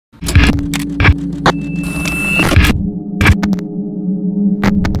What's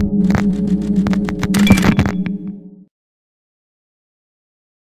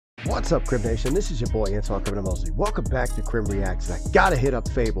up, KrimNation? This is your boy Antoine KriminalMosley. Welcome back to KrimReacts. I gotta hit up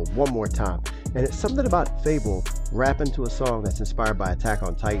FabvL one more time. And it's something about FabvL rapping to a song that's inspired by Attack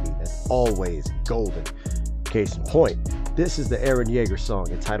on Titan that's always golden. Case in point, this is the Eren Jaeger song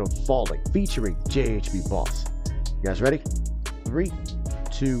entitled Falling, featuring JHBBOSS. You guys ready? 3,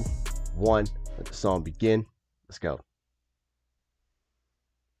 2, 1. Let the song begin. Let's go.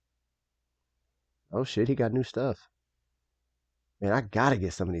 Oh shit, he got new stuff. Man, I gotta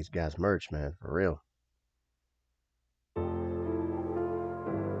get some of these guys merch, man, for real.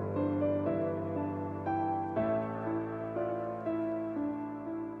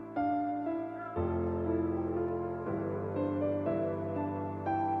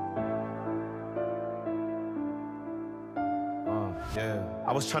 Yeah.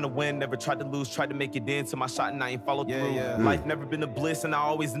 I was trying to win, never tried to lose, tried to make it in to my shot and I ain't followed through. Life never been a bliss and I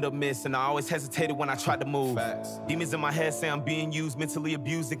always end up missing. I always hesitated when I tried to move. Facts. Demons in my head say I'm being used, mentally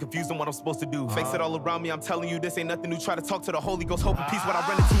abused and confused on what I'm supposed to do. Fakes it all around me, I'm telling you this ain't nothing new. Try to talk to the Holy Ghost, hope and peace. What I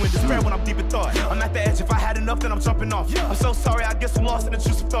run into in despair when I'm deep in thought. I'm at the edge, if I had enough then I'm jumping off. I'm so sorry, I guess I'm lost in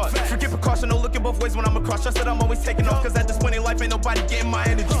intrusive thought. Forget precaution, no looking both ways when I'm across. Trust that I'm always taking off, cause at this point in life ain't nobody getting my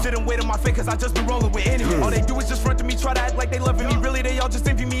energy. Sitting wait on my fate cause I just been rolling with enemies. All they do is just front to me, try to act like they loving me. Really they all just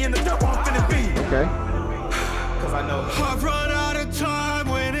envy me in the dirt where I'm finna be. Okay. Cause I know I've run out of time,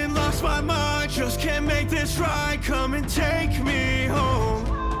 went and lost my mind. Just can't make this right, come and take me home.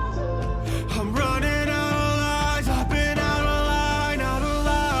 I'm running out of lines, I've been out of line, out of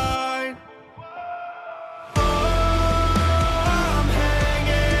line. Oh, I'm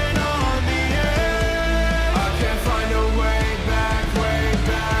hanging on the edge. I can't find a way back, way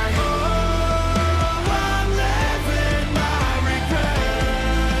back. Oh, I'm living my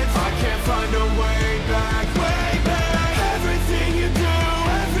regrets. I can't find a way back, way back. Everything you do,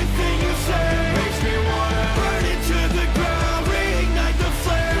 everything you say makes me wanna burn it to the ground, reignite the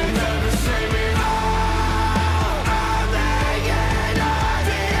flame. You'll never save me. Oh, I'm hanging on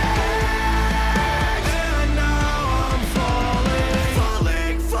the edge, and now I'm falling,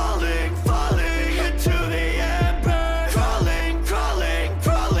 falling, falling, falling into the ember. Crawling, crawling,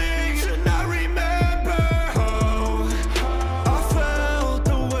 crawling, should not remember. Oh, I felt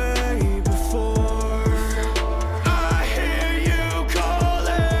the way before. I hear you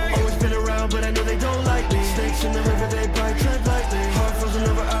calling. Always been around, but I know they don't like me. Snakes in the river, they bite, tread lightly. Heart frozen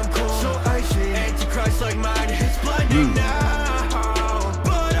over, I'm cold, so icy. Antichrist like mine, it's blinding now.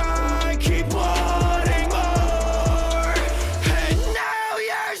 But I keep wanting more, and now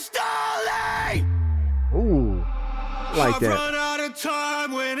you're stalling. Ooh, like I've that. run out of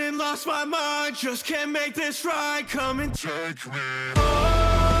time, went and lost my mind. Just can't make this right, come and take me.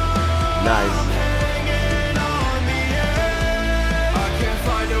 I'm Nice. hanging on the edge. I can't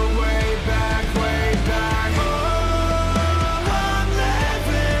find a way back, way back. Oh, I'm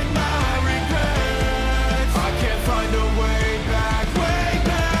living my regrets. I can't find a way back, way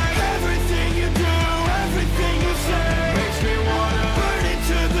back. Everything you do, everything you say makes me wanna burn it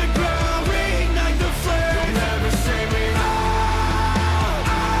to the ground, reignite the flame. You'll never save me. Oh,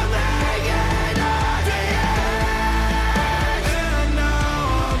 I'm hanging on the edge, and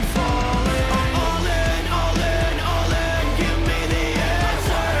now I'm falling. All in, all in, all in. Give me the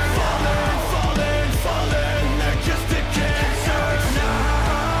answer. Falling, falling, falling. They're just a cancer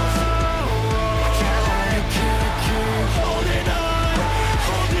now. I can't keep holding on,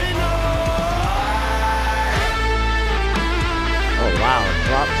 holding on. Oh wow,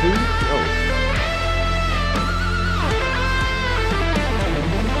 drop 2? Oh.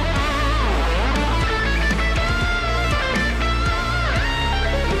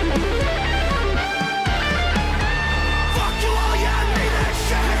 Fuck you all, yeah, I made that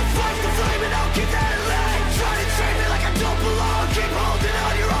shit. Flash the flame and I'll keep that lit. Try to treat me like I don't belong. Keep holding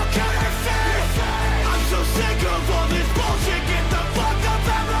on, you're all counterfeit. I'm so sick of all this bullshit. Get the fuck up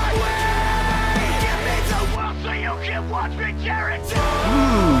out my way. Give me the world so you can watch me tear it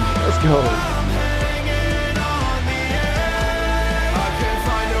down. Let's go. I'm hanging on the edge. I can't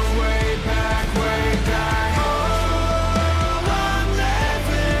find a way back, way back. Oh, I'm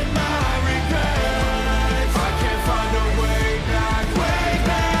living my regrets. I can't find a way back, way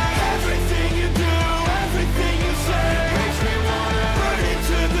back. Everything you do, everything you say makes me wanna burn it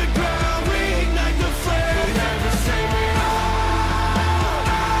to the ground, reignite the flame. You'll never save me. Oh,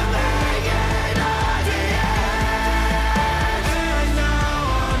 I'm hanging on the edge, and now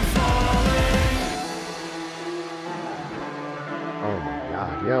I'm falling. Oh my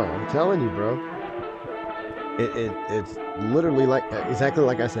god, yo, I'm telling you, bro. It's literally like exactly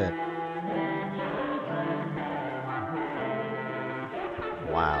like I said.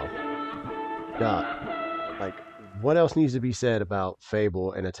 Wow. Like, what else needs to be said about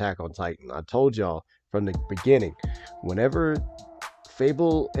FabvL and Attack on Titan? I told y'all from the beginning, whenever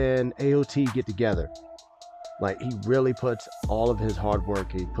FabvL and AOT get together, like, he really puts all of his hard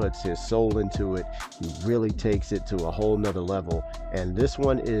work, he puts his soul into it, he really takes it to a whole nother level, and this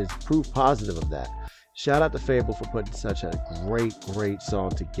one is proof positive of that. Shout out to FabvL for putting such a great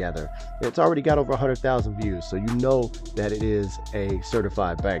song together. It's already got over 100,000 views, so you know that it is a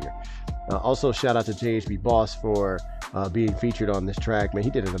certified banger. Also, shout out to JHBBOSS for being featured on this track. Man, he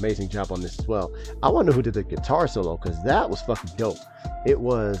did an amazing job on this as well. I want to know who did the guitar solo, because that was fucking dope. It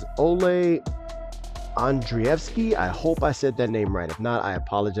was Ole Andrievsky. I hope I said that name right. If not, I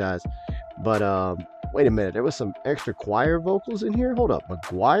apologize. But wait a minute, there was some extra choir vocals in here. Hold up,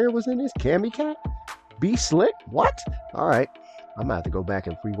 McGuire was in this? Cammy Cat? Be Slick? What? All right, I'm gonna have to go back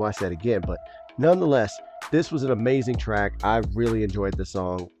and rewatch that again. But nonetheless, this was an amazing track. I really enjoyed the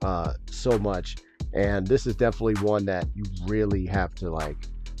song so much, and this is definitely one that you really have to like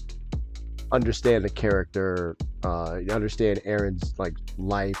understand the character, understand Eren's like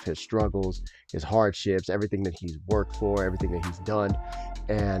life, his struggles, his hardships, everything that he's worked for, everything that he's done,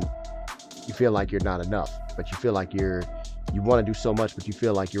 and you feel like you're not enough, but you feel like you want to do so much, but you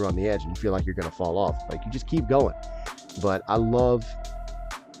feel like you're on the edge and you feel like you're gonna fall off. Like, you just keep going. But I love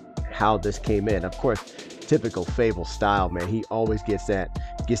how this came in. Of course, typical FabvL style, man. He always gets that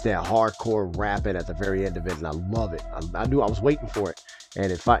hardcore rapping at the very end of it, and I love it. I knew I was waiting for it, and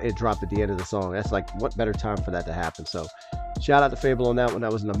it dropped at the end of the song. That's like, what better time for that to happen? So shout out to FabvL on that one.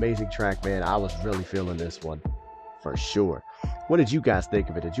 That was an amazing track, man. I was really feeling this one for sure. What did you guys think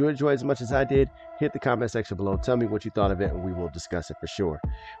of it? Did you enjoy it as much as I did? Hit the comment section below. Tell me what you thought of it, and we will discuss it for sure.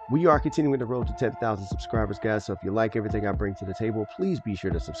 We are continuing the road to 10,000 subscribers, guys. So if you like everything I bring to the table, please be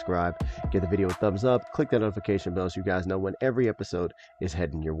sure to subscribe. Give the video a thumbs up. Click that notification bell so you guys know when every episode is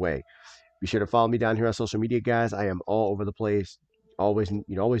heading your way. Be sure to follow me down here on social media, guys. I am all over the place.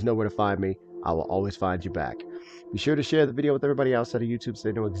 You always know where to find me. I will always find you back. Be sure to share the video with everybody outside of YouTube so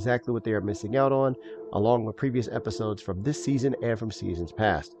they know exactly what they are missing out on, along with previous episodes from this season and from seasons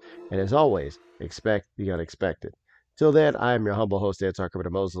past. And as always, expect the unexpected. Till then, I am your humble host,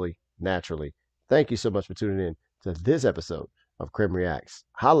 KriminalMosley, naturally. Thank you so much for tuning in to this episode of KrimReacts.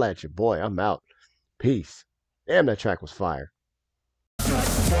 Holla at your boy. I'm out. Peace. Damn, that track was fire.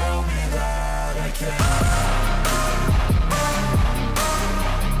 Just tell me that I can't.